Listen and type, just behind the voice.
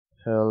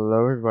Hello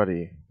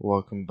everybody,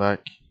 welcome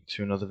back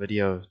to another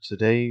video.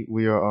 Today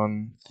we are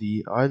on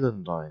the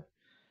island line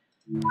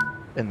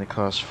in the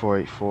class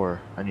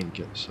 484. I need to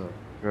get this up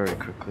very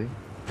quickly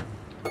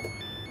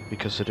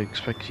because it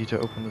expects you to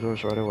open the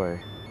doors right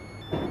away.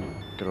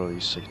 Get all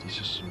these safety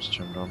systems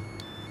turned on.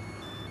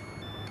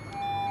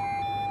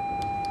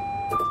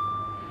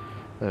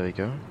 There we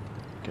go.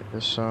 Get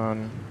this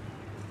on.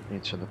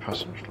 Need to turn the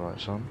passenger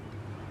lights on.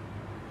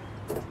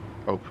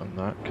 Open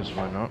that because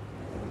why not?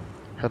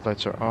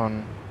 Headlights are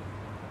on.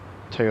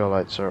 Tail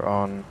lights are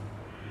on.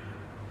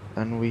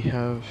 And we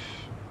have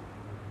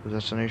the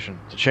destination.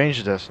 To change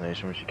the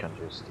destination, which you can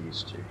do, is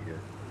these two here.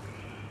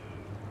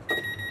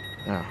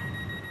 Now,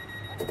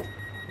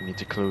 we need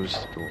to close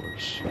the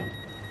doors.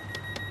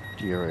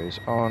 DRA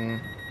is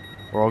on.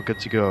 We're all good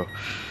to go.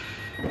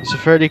 It's a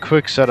fairly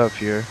quick setup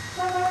here.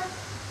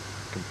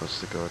 Can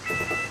bust the guard.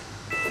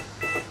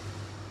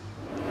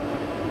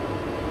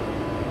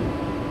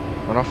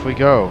 And off we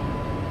go.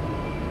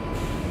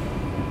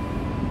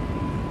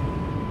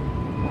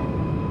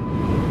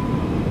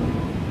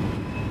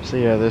 So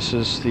yeah, this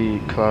is the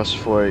class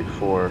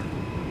 484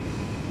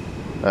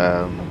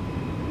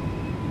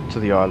 to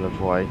the Isle of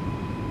Wight,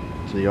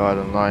 to the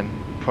island line,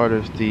 part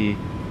of the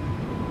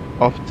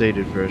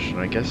updated version,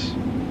 I guess.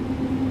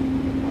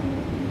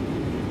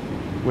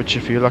 Which,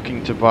 if you're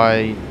looking to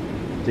buy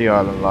the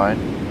island line,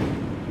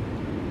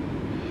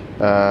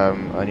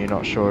 and you're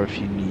not sure if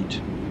you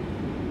need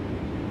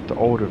the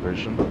older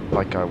version,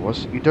 like I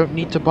was, you don't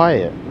need to buy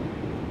it,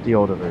 the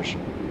older version.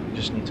 You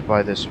just need to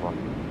buy this one.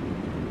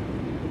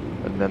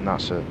 And then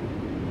that's it.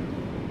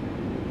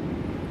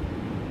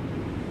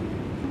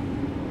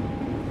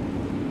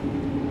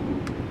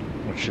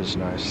 Which is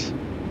nice.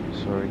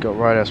 So we got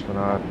Ryde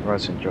Esplanade,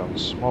 Ryde St.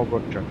 John's,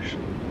 Smallbrook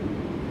Junction,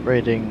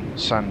 Raiding,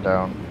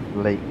 Sandown,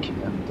 Lake,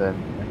 and then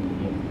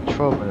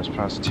 12 minutes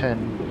past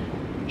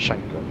 10,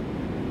 Shanklin.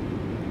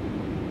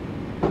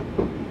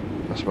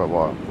 That's about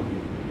what?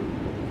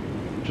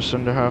 Just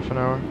under half an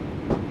hour?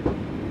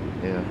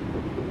 Yeah.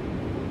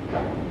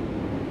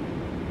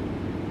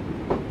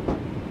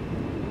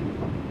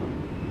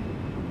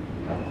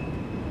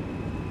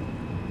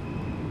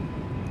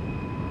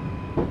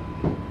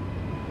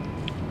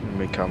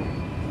 Come.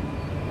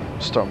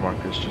 Stop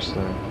markers just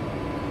there.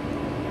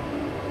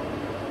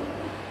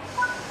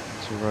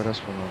 So Ryde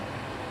Esplanade.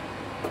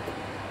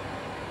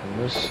 And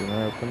this, and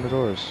I open the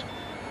doors.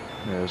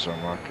 There's our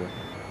marker.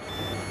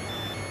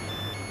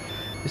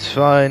 It's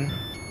fine.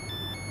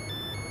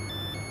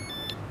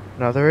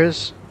 Now there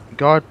is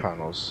guard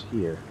panels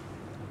here,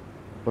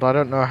 but I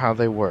don't know how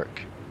they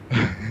work.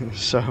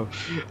 So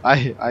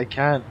I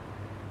can't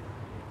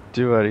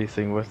do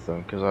anything with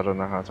them because I don't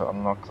know how to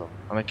unlock them,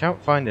 and I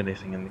can't find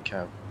anything in the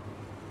cab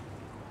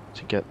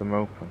to get them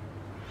open.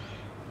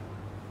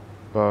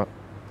 But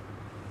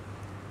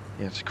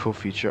yeah, it's a cool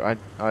feature.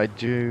 I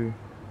do.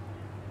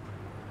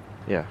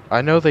 Yeah,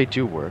 I know they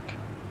do work.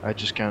 I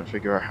just can't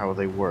figure out how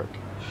they work.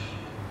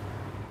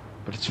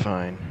 But it's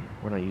fine.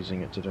 We're not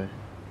using it today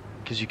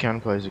because you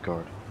can play as a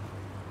guard.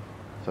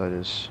 If that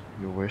is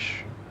your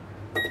wish.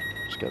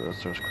 Let's get those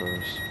doors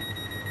closed.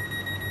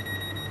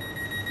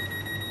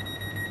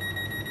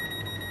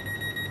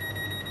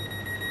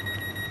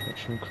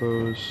 Section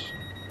close,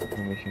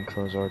 and we can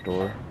close our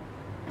door.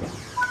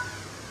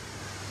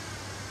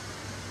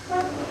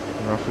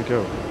 And off we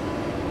go.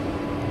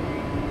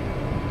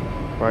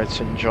 Right,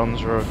 St.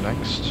 John's Road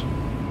next.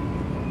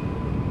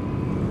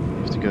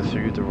 We have to go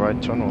through the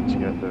Ryde Tunnel to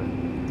get there.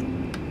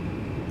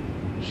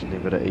 Just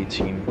leave it at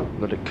 18,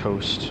 let it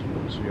coast,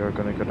 so we are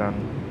going to go down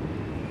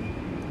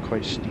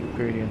quite steep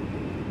gradient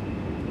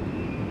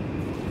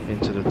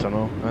into the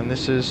tunnel. And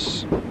this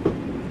is,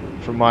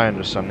 from my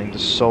understanding, the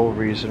sole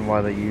reason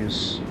why they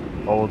use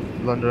old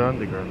London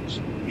Underground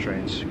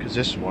trains, because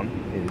this one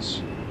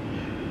is,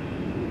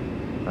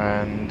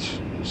 and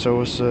so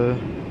was the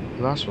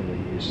last one they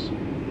used,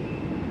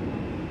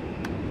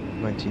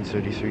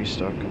 1933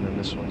 stock, and then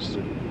this one's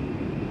the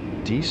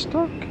D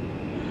stock,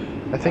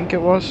 I think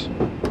it was.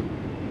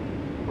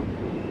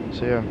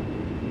 So yeah,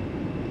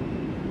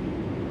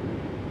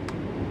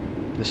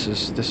 this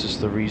is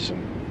the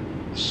reason.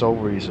 Sole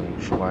reason,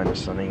 from my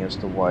understanding, as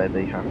to why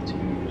they have to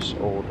use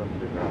old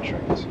underground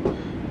trains.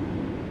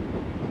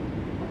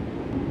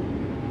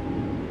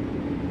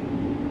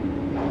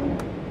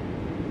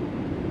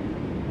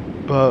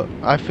 But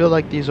I feel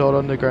like these old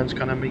undergrounds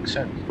kind of make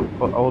sense.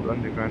 But old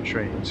underground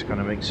trains kind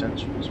of make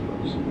sense, I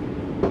suppose.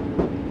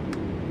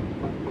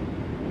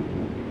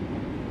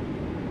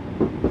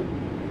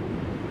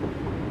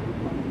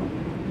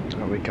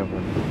 What are we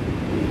covering?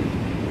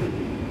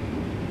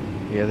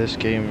 Yeah, this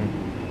game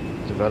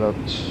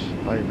developed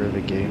by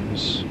River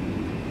Games.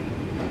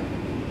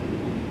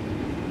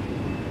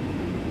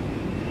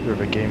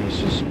 River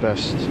Games is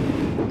best,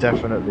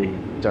 definitely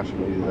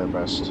their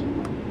best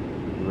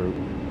route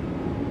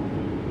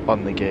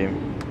on the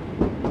game.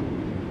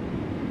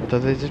 Though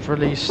they did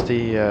release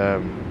the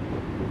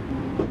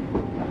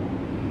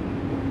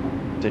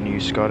new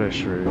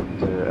Scottish route,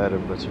 the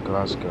Edinburgh to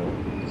Glasgow,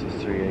 the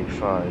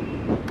 385.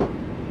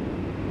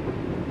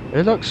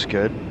 It looks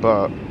good,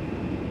 but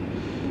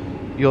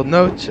you'll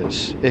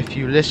notice if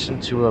you listen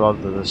to a lot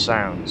of the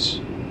sounds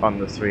on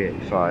the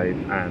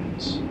 385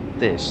 and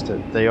this,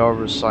 that they are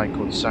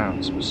recycled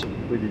sounds,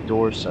 specifically the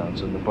door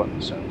sounds and the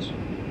button sounds.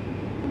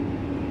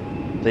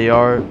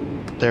 They're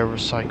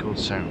recycled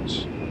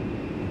sounds.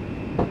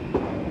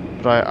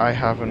 But I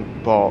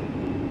haven't bought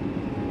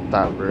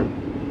that route.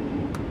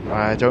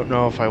 I don't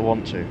know if I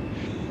want to.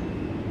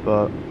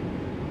 But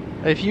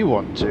if you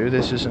want to,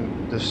 this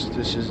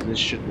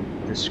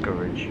shouldn't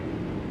discourage you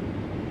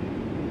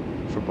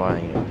for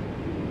buying it.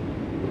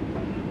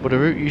 But the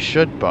route you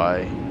should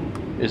buy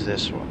is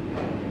this one.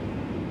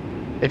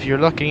 If you're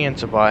looking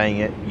into buying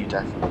it, you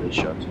definitely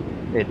should.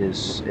 It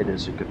is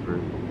a good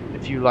route.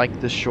 If you like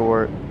the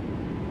short,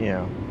 you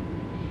know,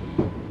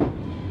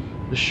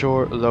 the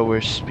short,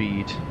 lower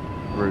speed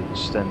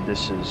routes, then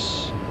this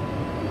is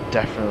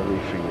definitely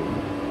for you.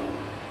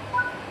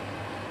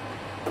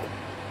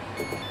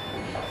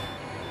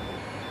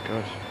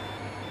 Good.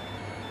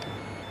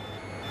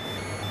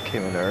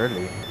 Came in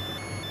early.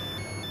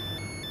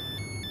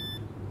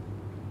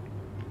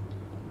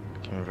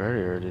 Came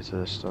very early to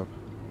this stop.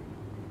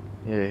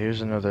 Yeah,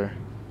 here's another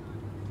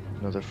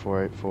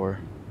 484.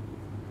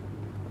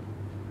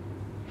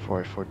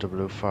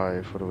 484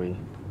 005, what are we?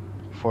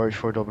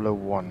 484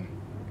 001.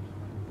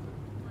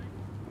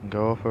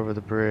 Go up over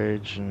the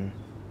bridge and...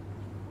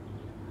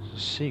 There's a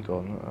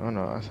seagull. Oh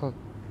no,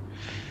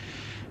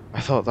 I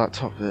thought that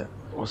top bit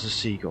was a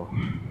seagull.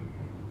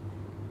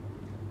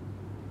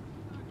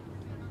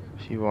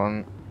 If you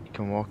want, you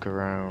can walk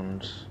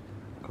around,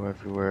 go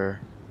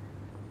everywhere.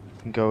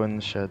 You can go in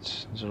the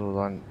sheds. There's a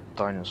little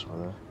dinosaur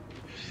there.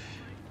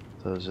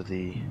 Those are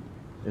the...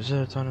 Is it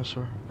a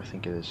dinosaur? I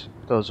think it is.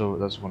 That's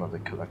one of the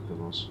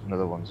collectibles.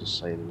 Another one to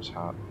Sailor's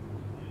hat.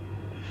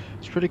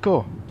 It's pretty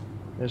cool.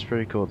 It's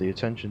pretty cool. The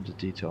attention to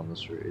detail on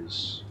this route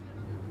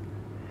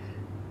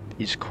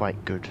is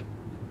quite good.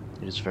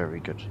 It is very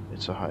good. It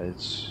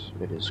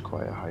is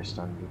quite a high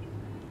standard.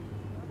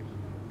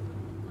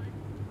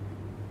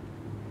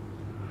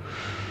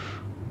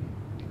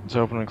 It's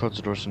open and close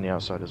the doors from the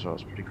outside as well.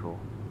 It's pretty cool.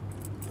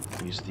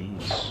 Use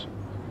these.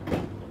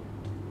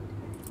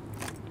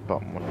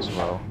 Bottom one as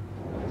well.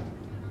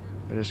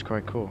 It is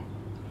quite cool.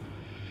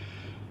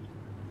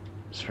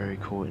 It's very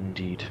cool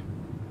indeed.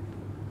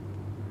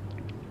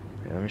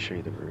 Yeah, let me show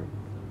you the route.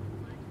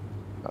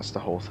 That's the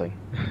whole thing.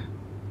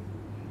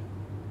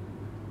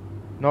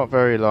 Not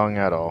very long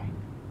at all.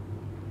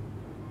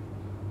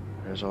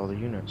 There's all the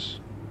units.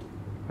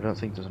 I don't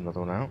think there's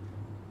another one out.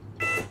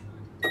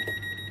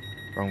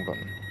 Wrong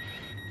button.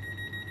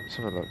 Let's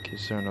have a look.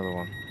 Is there another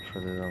one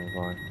further down the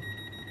line?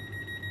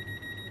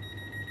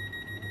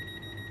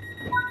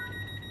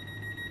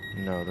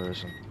 No, there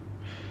isn't.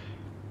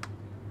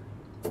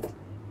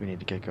 We need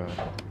to get going.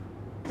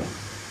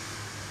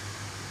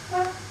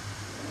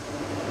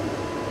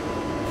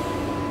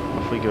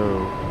 Off we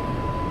go.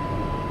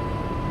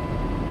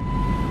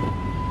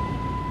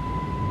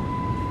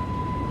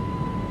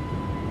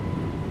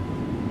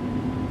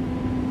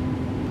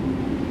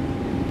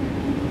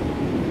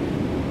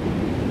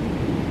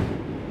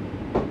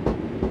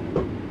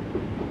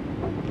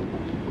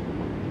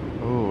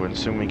 Oh, and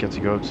soon we get to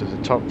go to the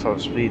top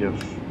speed of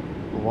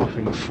a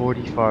whopping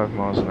 45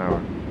 miles an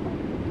hour.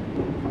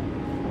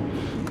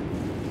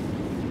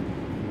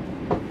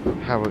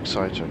 How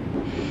exciting.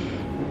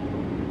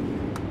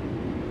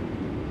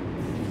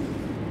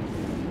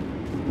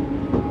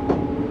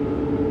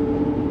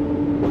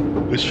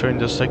 This train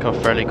does take off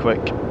fairly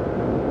quick.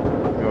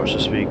 You watch the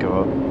speed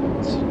go up.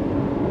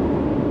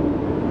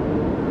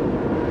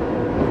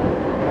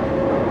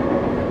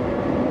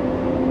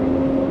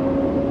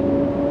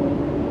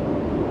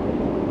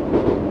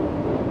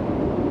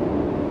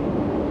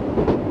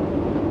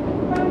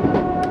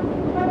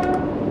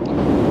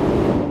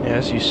 Yeah,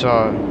 as you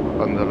saw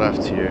on the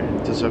left here,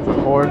 it does have a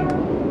horn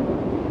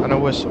and a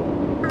whistle.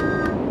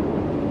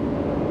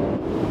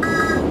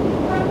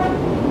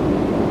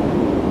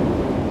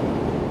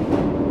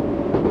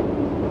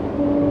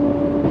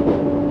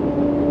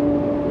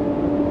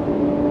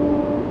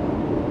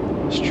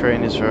 This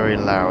train is very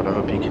loud. I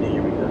hope you can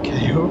hear me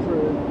okay over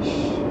it.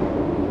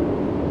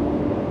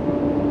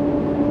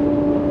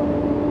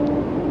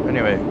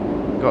 Anyway,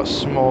 we've got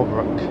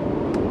Smallbrook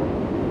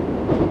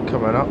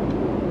coming up.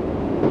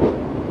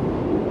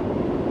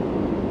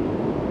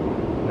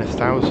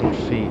 1,000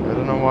 feet. I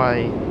don't know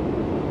why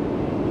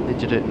they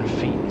did it in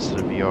feet instead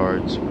of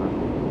yards, but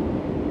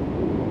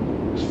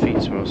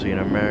feet's mostly an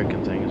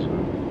American thing, isn't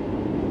it?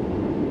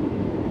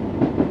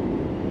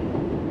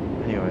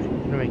 Anyway,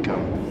 here we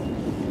come.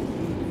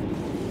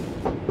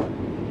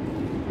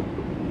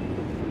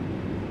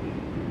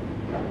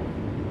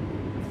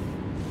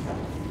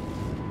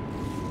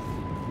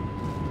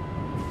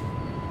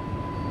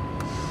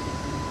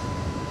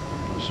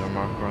 There's our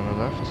marker on the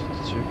left,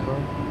 the 2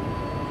 car.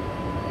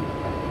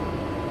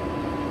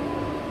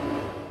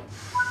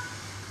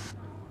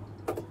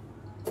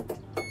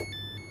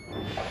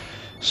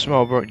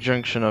 Smallbrook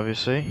Junction,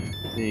 obviously,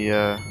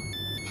 the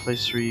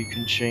place where you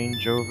can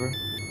change over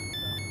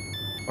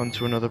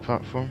onto another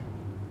platform.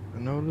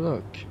 And oh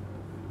look,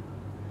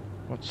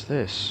 what's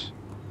this?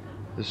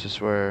 This is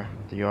where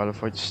the Isle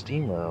of Wight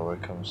steam railway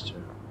comes to.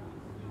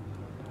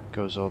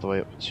 Goes all the way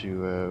up to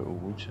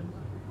Wooton.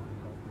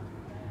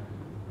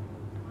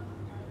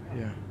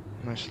 Yeah,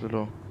 nice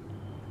little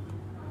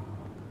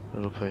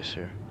place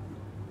here.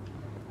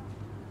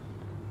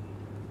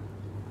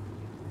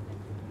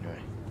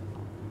 Anyway,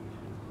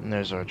 and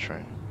there's our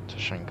train to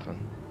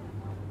Shanklin.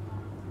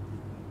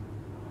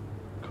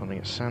 Calling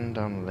it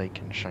Sandown Lake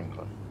in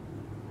Shanklin.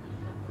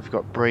 We've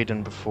got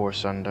Braden before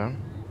Sandown.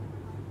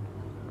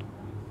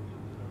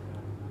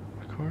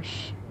 Of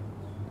course.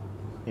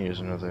 Here's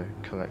another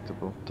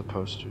collectible, the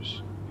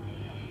posters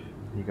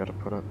you gotta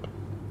put up.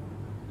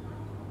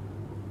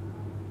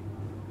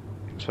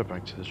 Let's head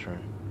back to the train.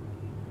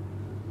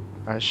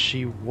 As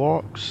she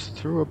walks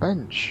through a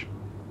bench.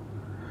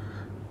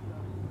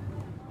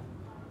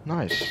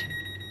 Nice.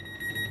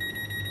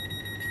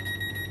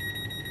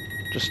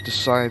 Just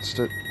decides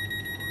that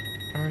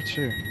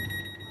R2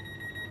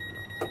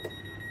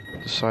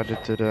 decided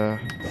that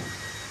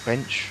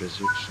bench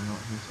physics are not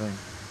her thing.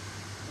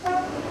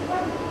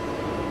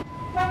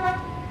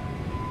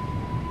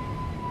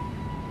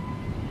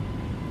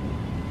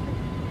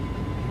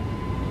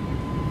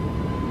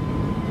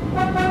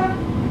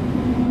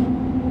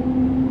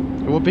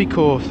 It would be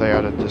cool if they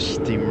added the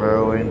steam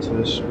railway into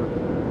this.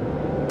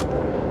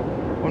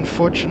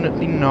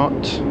 Unfortunately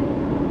not.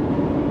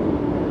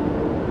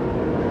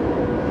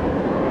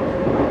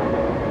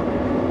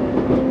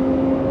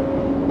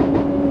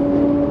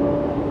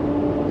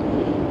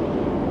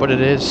 But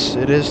it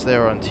is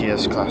there on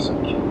TS Classic,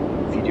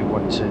 if you do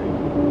want to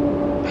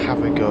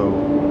have a go.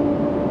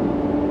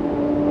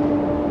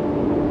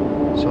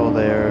 It's all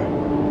there.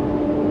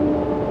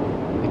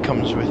 It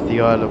comes with the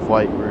Isle of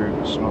Wight route,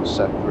 it's not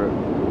separate.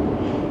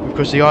 Of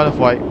course, the Isle of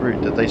Wight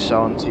route that they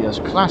sell on TS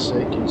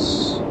Classic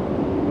is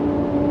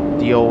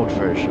the old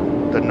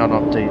version, the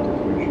non-updated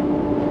version.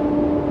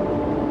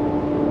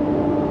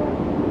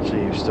 So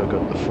you've still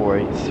got the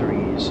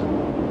 483s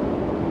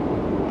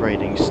and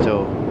braiding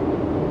still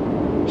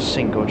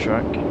single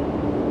track,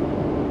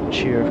 which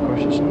here of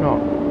course it's not,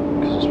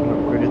 because it's been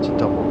upgraded to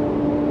double.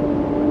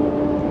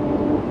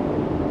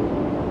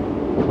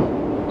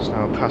 It's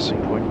now a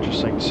passing point,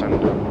 just like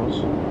Sandown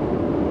was.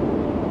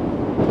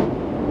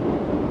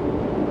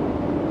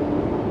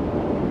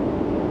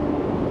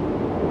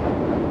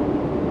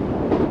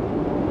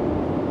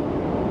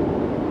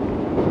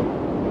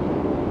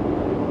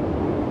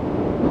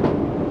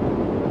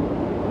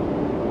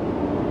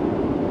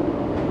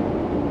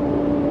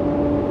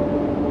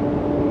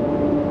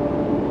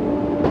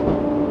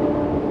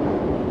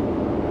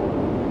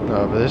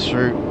 But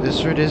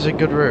this route is a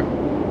good route.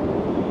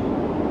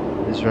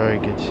 It's very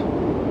good.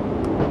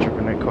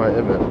 Tripping it quite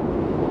a bit.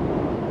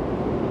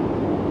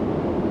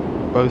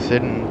 Both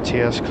in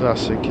TS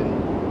Classic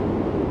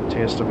and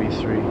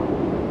TSW3.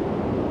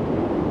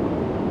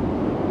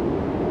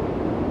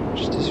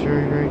 Just is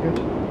very, very good.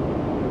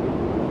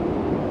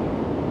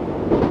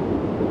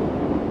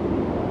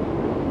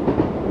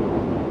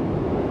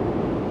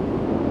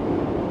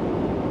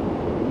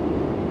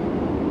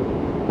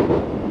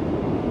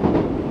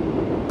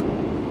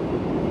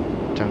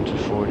 Down to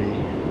 40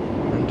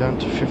 and down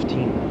to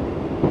 15.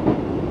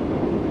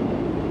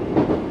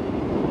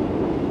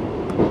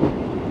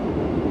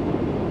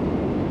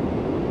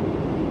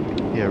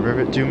 Yeah,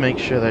 Rivet do make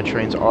sure their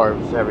trains are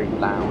very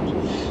loud,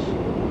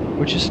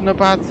 which isn't a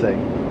bad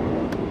thing.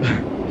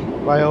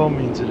 By all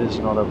means, it is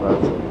not a bad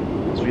thing,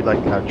 because we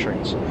like loud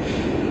trains.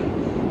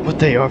 But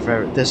they are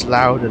there's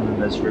loud and then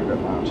there's Rivet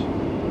loud.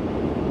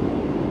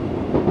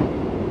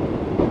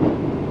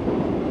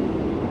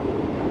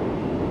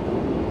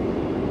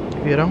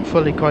 I don't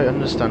fully quite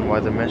understand why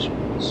the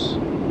measurements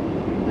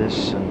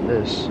this and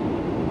this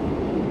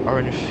are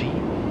in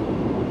feet.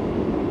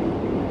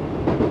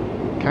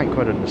 Can't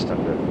quite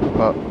understand it,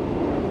 but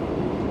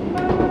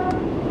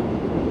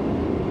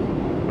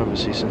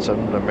obviously since I'm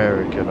an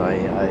American I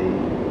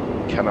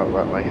cannot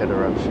wrap my head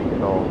around feet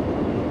at all.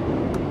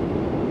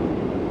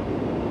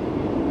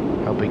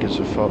 How big is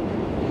a foot?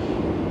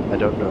 I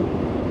don't know.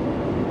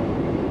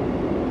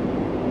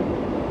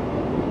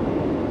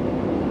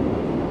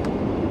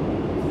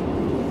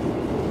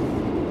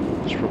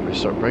 Probably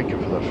start braking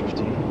for that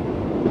 15.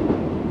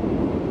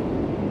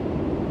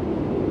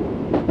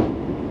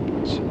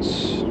 So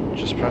it's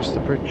just past the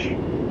bridge.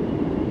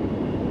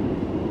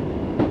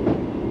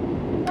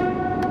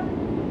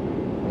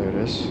 There it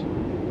is.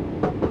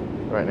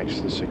 Right next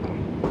to the signal.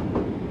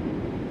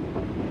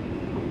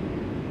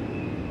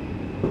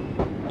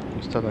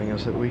 It's telling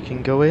us that we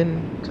can go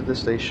in to the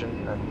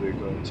station and we're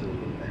going to the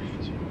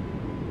left.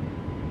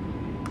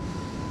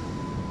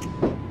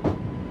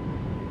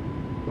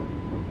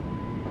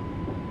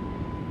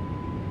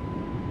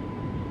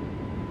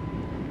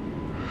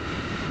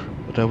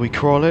 But we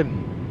crawl in.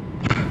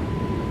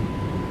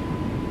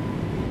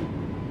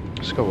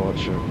 Let's go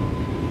watch it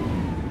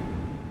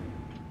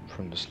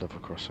from this level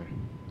crossing.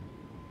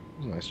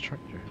 It's a nice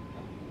tractor.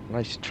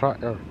 Nice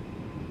tractor.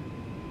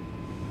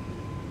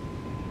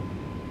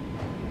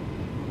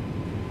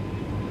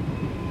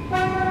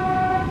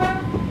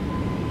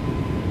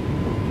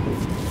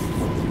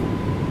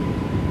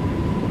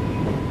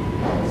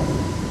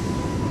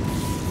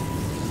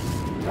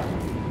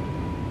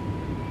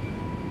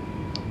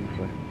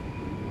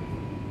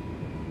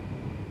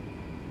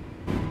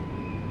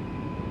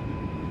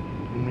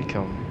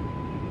 come.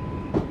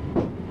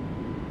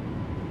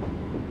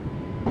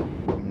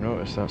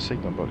 Notice that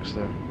signal box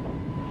there.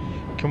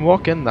 Can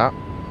walk in that.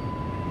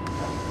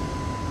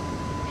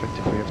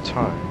 If we have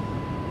time.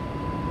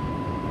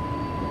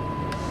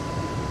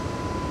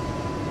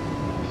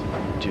 I think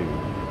we do.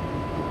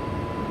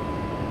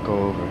 Go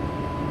over.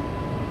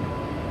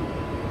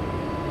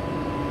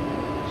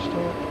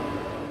 Stop.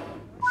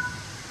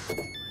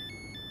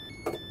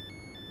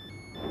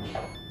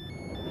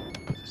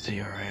 Put the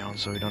DRA on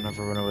so we don't have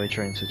a runaway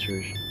train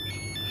situation.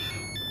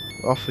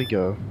 Off we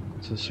go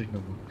to the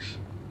signal box.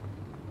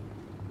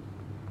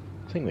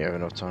 I think we have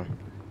enough time.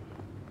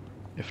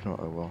 If not,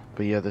 I will.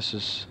 But yeah, this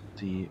is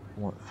the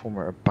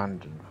former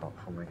abandoned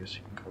platform, I guess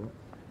you can call it.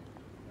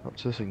 Up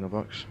to the signal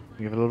box.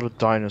 We have a little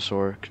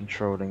dinosaur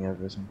controlling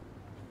everything.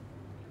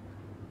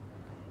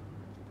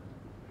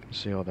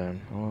 See all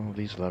down. All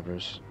these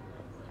levers.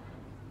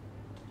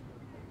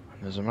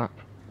 And there's a map.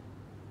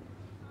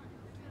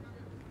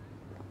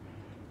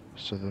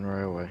 Southern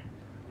Railway.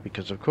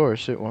 Because of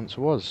course it once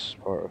was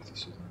part of the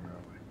Southern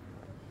Railway.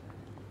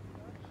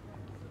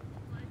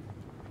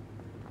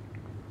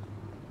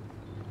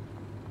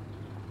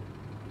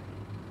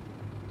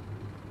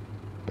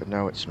 But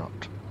now it's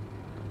not.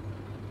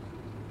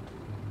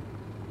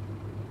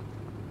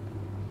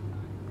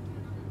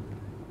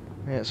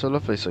 Yeah, it's a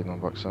lovely signal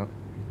box, that.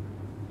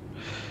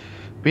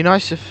 Be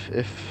nice if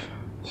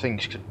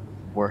things could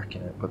work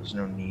in it, but there's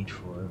no need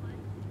for it.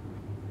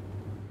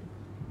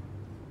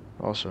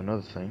 Also,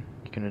 another thing,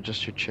 you can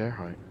adjust your chair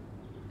height.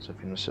 So if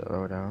you want to sit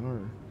lower down,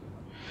 or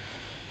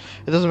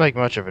it doesn't make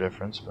much of a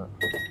difference, but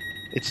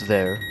it's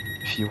there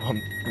if you want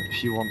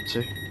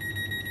to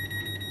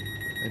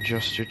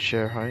adjust your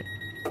chair height.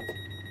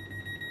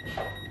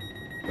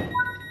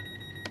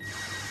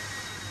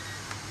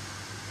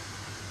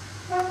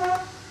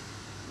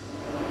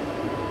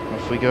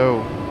 Off we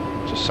go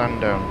to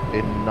Sandown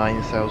in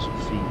 9,000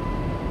 feet.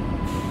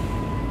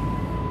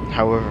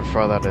 However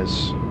far that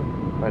is,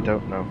 I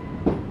don't know.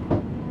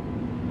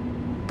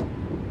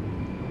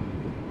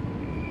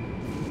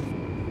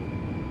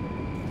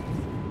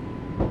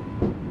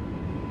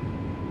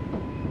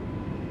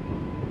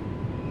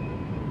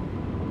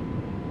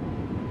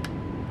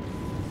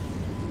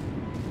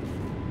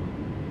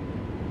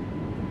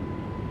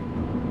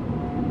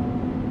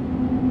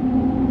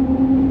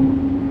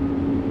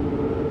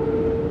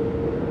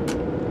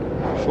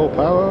 Full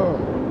power!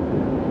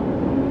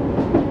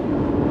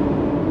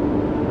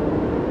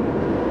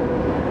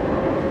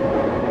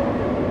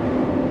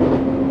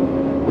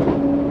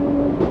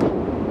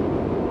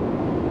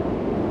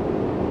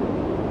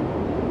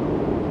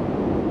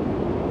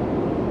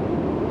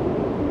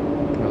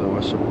 Another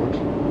westward.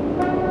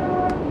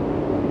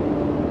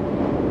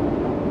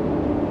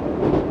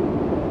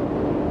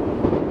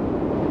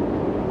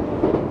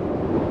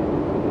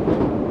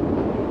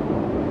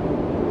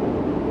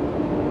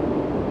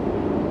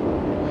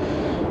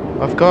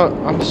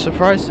 I'm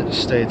surprised it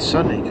stayed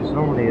sunny, because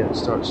normally it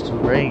starts to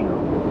rain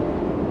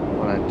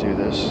when I do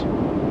this.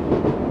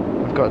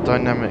 I've got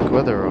dynamic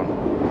weather on,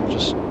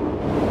 just...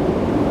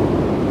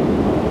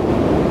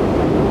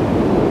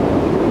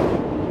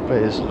 But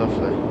it is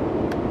lovely.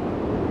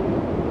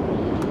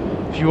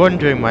 If you're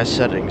wondering my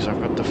settings,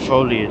 I've got the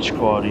foliage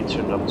quality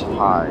turned up to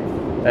high.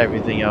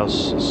 Everything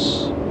else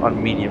is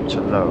on medium to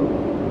low.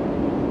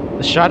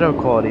 The shadow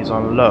quality is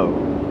on low,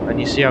 and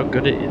you see how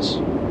good it is.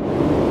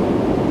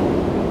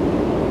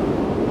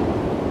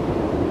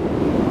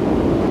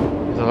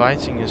 The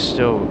lighting is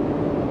still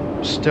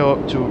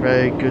up to a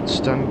very good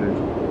standard,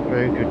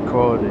 very good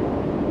quality.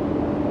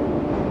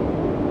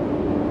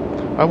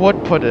 I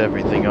would put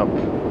everything up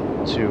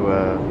to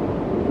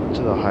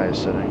the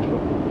highest settings,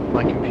 but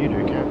my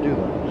computer can't do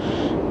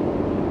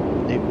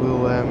that. It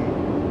will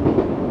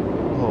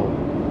oh,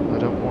 I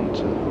don't want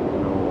to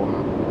know what will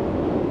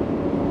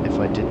happen if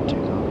I did do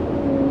that.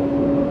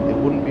 It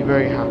wouldn't be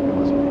very happy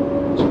with me.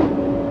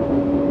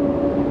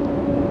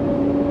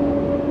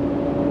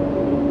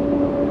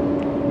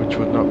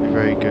 Would not be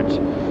very good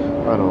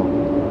at all.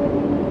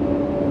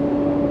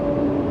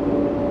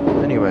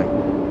 Anyway,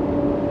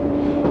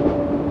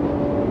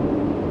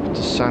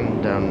 to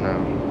Sandown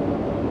now.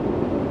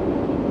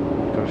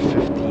 Got 15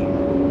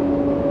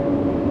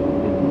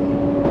 in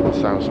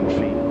 1,000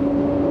 feet.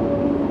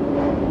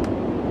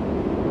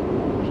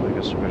 So I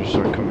guess we better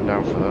start coming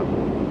down for that.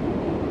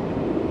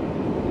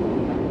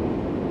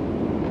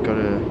 We've got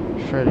a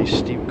fairly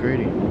steep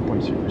gradient,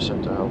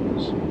 1.3% to help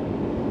us.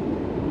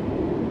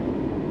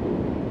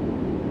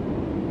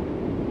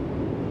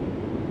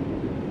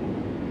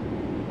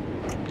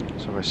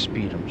 So I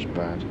speed them just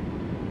bad,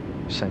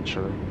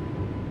 essentially.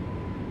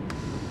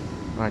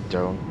 I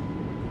don't.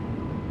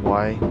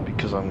 Why?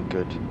 Because I'm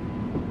good.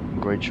 I'm a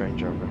great train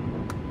driver.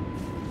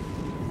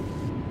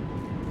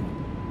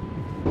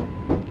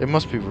 It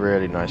must be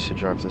really nice to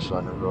drive this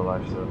line in real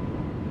life, though.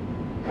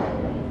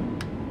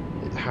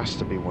 It has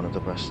to be one of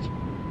the best.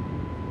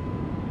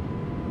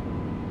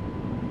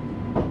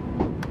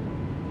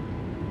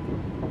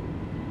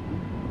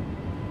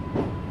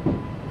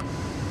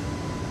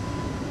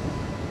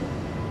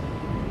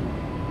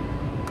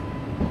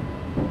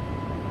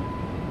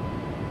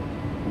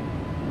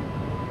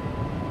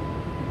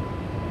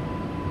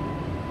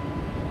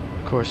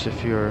 course,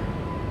 if you're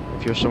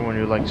someone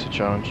who likes a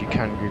challenge, you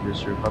can do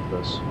this through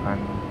Hudless,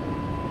 and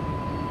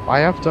I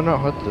have done it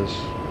Hudless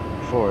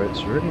before.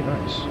 It's really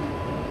nice.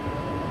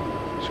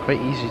 It's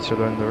quite easy to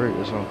learn the route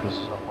as well because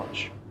there's not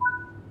much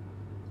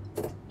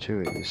to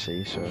it, you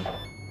see. So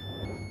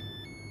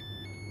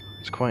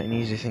it's quite an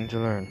easy thing to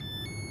learn.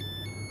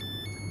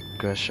 I'm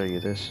gonna show you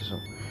this as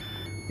well.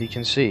 You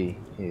can see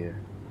here.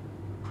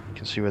 You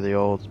can see where the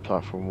old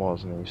platform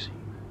was, and you see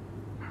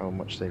how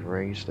much they've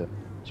raised it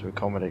to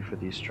accommodate for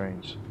these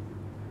trains.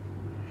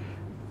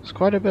 It's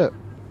quite a bit,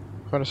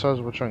 quite a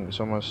sizable chunk. It's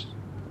almost,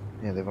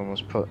 yeah, they've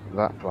almost put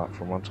that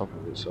platform on top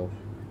of itself.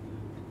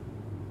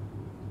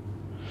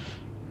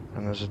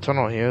 And there's a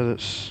tunnel here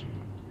that's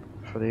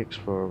for the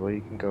explorable.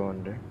 You can go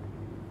under.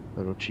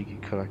 Little cheeky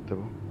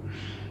collectible.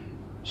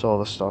 So all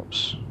the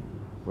stops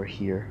were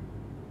here.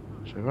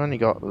 So we've only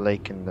got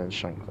Lake and then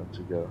Shanklin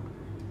to go.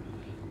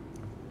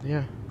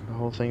 Yeah, the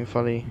whole thing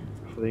fully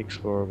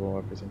explorable,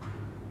 everything.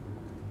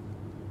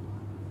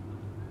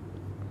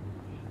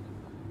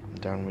 And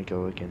down we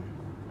go again.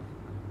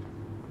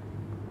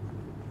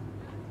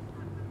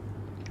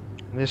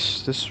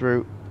 This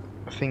route,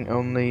 I think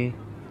only,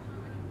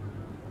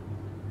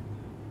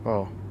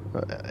 well,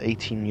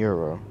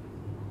 €18,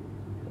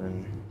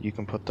 and you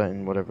can put that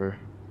in whatever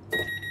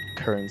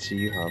currency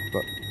you have,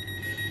 but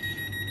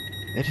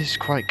it is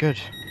quite good.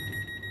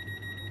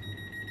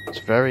 It's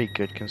very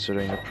good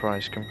considering the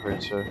price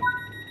compared to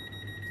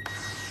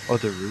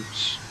other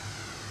routes.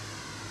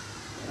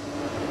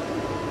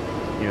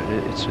 You know,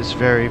 it's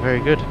very, very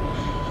good.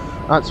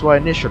 That's why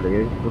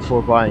initially,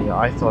 before buying it,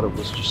 I thought it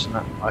was just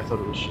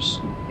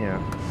you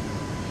know,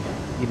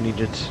 you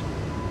needed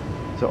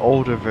the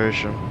older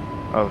version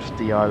of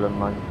the Island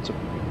line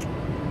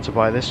to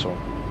buy this one.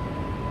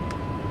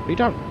 But you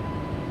don't.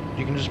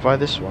 You can just buy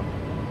this one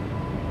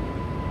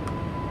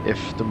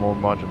if the more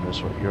modern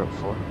is what you're up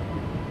for.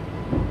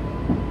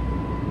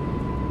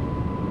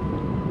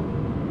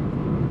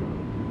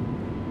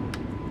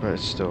 But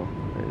it's still,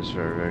 it is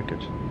very, very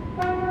good.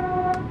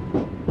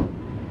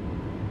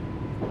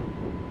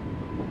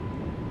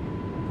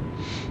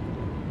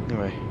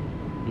 Anyway,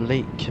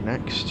 Lake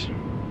next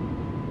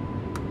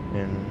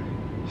in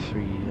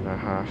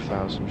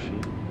 3,500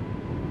 feet.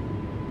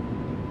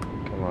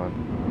 Come on,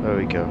 there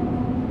we go.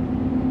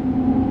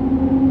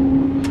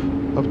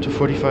 Up to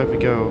 45 we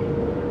go.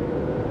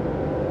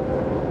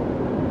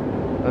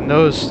 And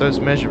those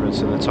measurements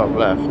in the top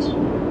left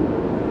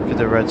for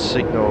the red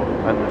signal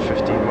and the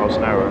 15 miles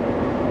an hour,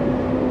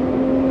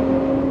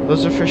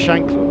 those are for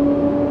Shanklin.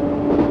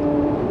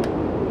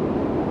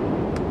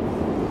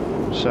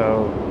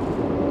 So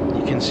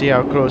you can see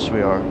how close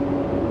we are.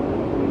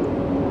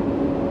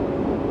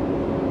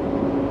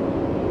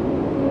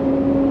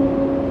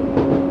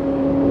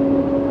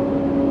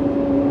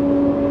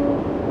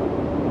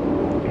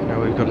 And now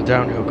we've got a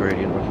downhill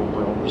gradient of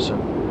 1.1%.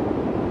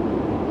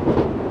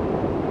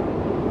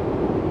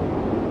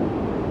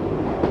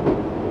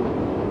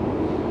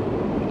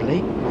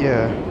 Lake,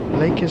 yeah,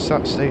 Lake is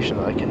that station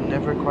that I can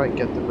never quite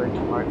get the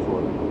braking right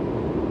for.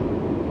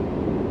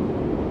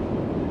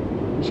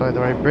 So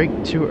either I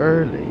brake too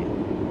early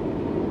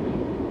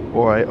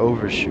or I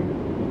overshoot,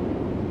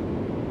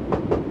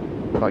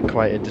 like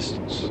quite a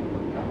distance.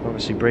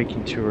 Obviously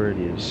braking too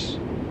early is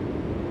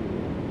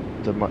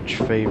the much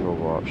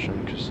favourable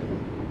option, because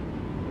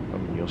I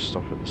mean you'll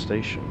stop at the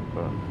station,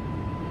 but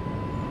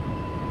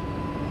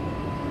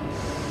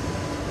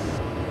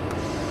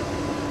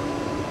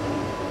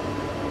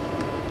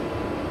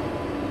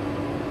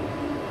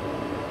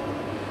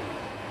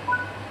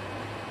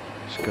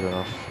it's good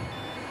enough.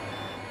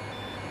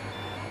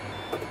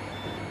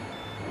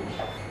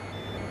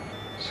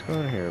 Let's go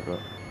in here, but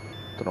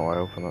don't know why I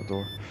opened that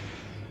door.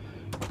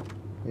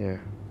 Yeah,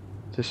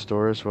 this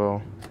door as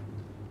well.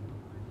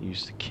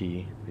 Use the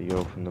key that you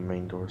open the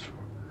main doors for.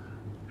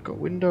 We've got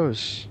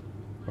windows.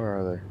 Where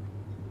are they?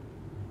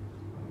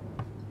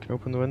 Can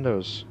open the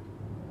windows.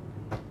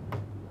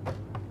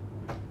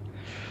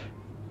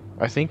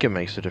 I think it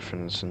makes a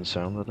difference in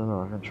sound. I don't know.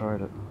 I haven't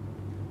tried it.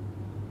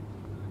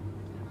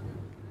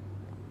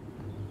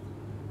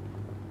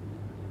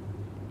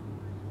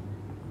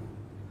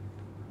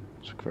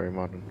 It's very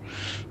modern.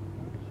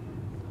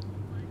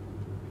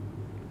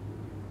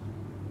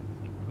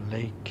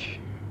 Lake.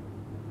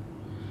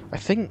 I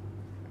think,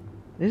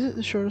 is it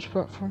the shortest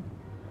platform?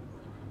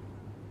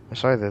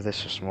 It's either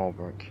this or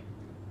Smallbrook,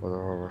 or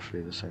they're all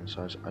roughly the same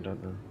size. I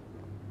don't know.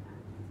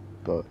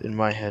 But in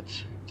my head,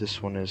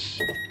 this one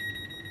is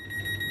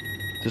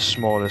the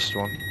smallest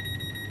one.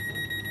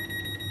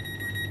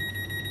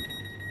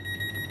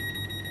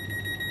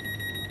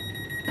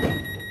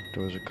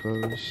 Doors are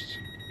closed,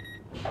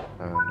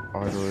 and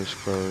our door is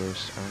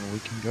closed, and we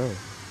can go.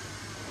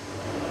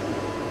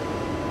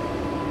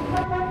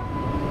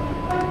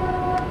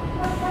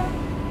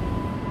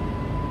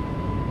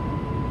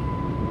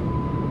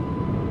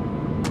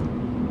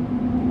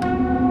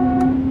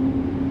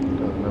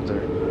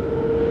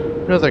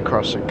 Another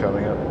crossing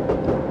coming up.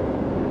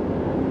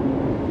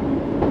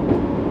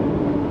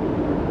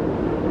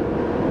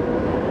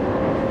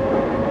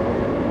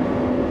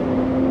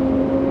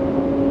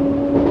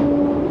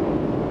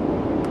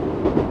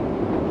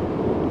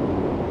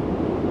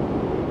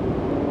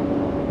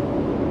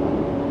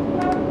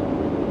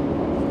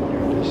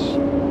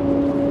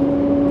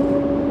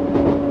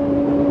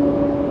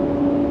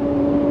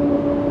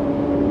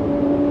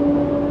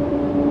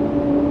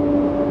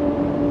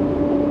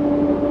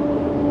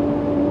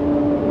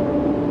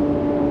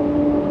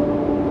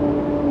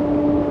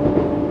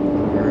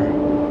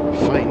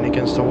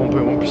 It's the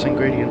 1.1%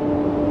 gradient.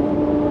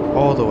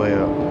 All the way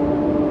up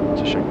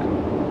to Shanklin.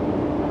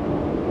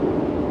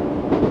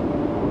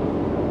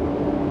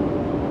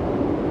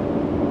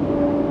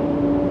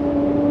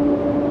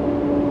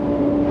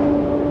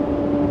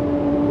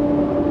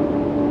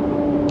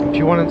 If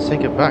you wanted to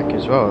take it back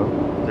as well,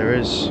 there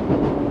is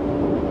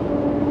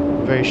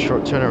a very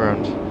short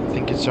turnaround. I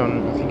think it's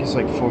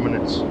like 4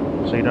 minutes,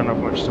 so you don't have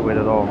much to wait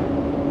at all.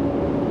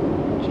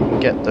 So you can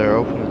get there,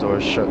 open the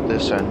doors, shut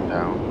this end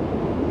down,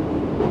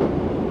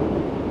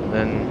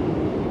 then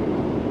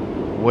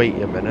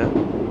wait a minute,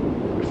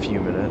 a few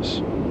minutes,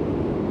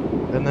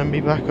 and then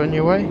be back on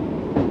your way,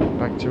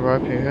 back to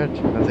Ryde Pier Head.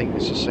 I think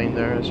it's the same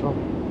there as well.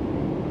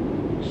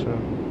 So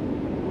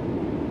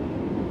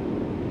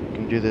you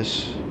can do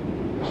this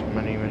as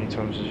many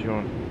times as you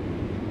want.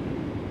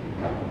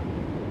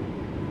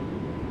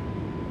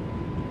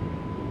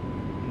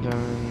 And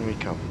then we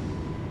come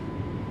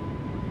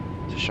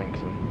to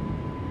Shanklin,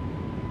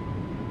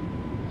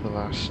 the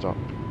last stop.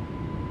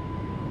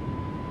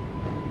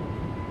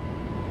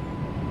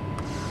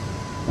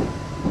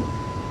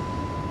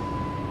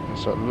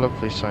 There's that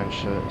lovely sign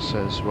that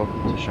says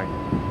 "Welcome to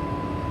Shanklin,"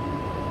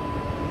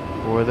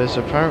 where there's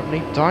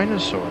apparently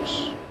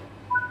dinosaurs.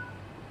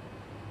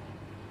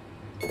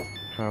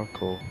 How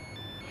cool.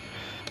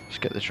 Let's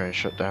get the train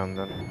shut down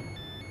then.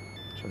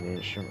 Turn the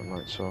instrument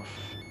lights off.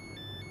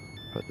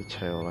 Put the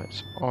tail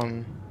lights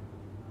on.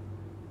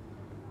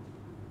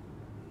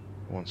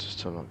 It wants us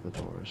to lock the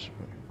doors.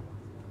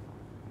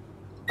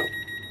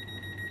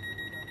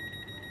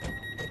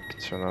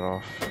 Turn that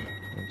off.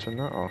 And turn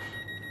that off.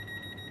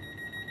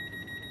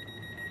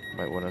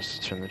 Might want us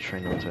to turn the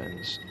train on to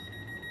instant.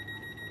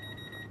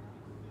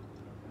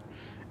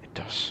 It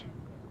does.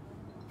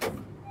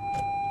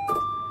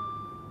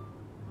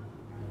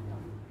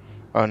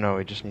 Oh no,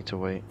 we just need to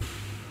wait.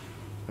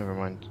 Never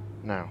mind.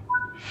 Now.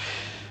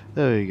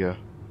 There you go.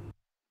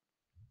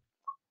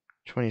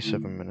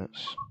 27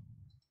 minutes.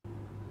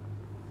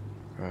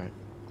 Right.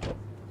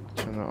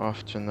 Turn that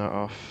off, turn that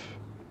off.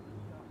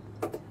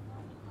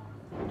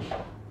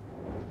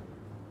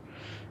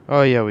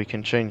 Oh yeah, we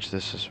can change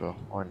this as well.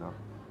 Why not?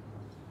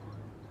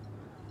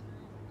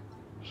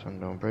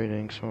 Sundown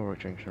braiding, small rock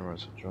junction,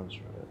 roads and John's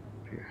Ryde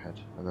Pier Head.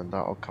 And then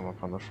that'll come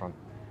up on the front.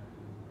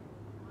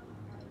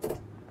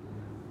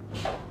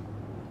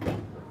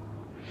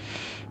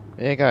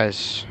 Hey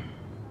guys,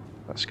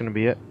 that's gonna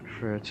be it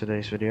for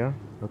today's video.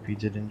 Hope you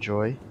did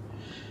enjoy.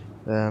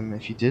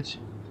 If you did,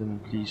 then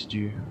please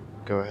do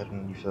go ahead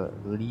and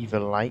leave a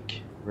like.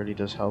 It really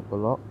does help a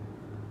lot.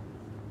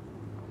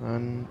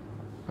 And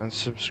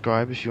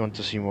subscribe if you want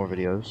to see more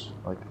videos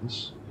like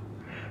this.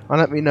 And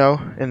let me know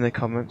in the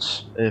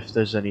comments if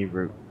there's any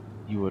route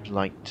you would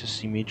like to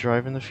see me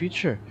drive in the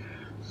future.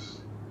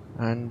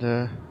 And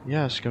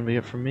yeah, it's gonna be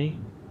it from me,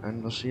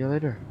 and I'll see you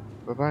later.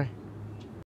 Bye bye.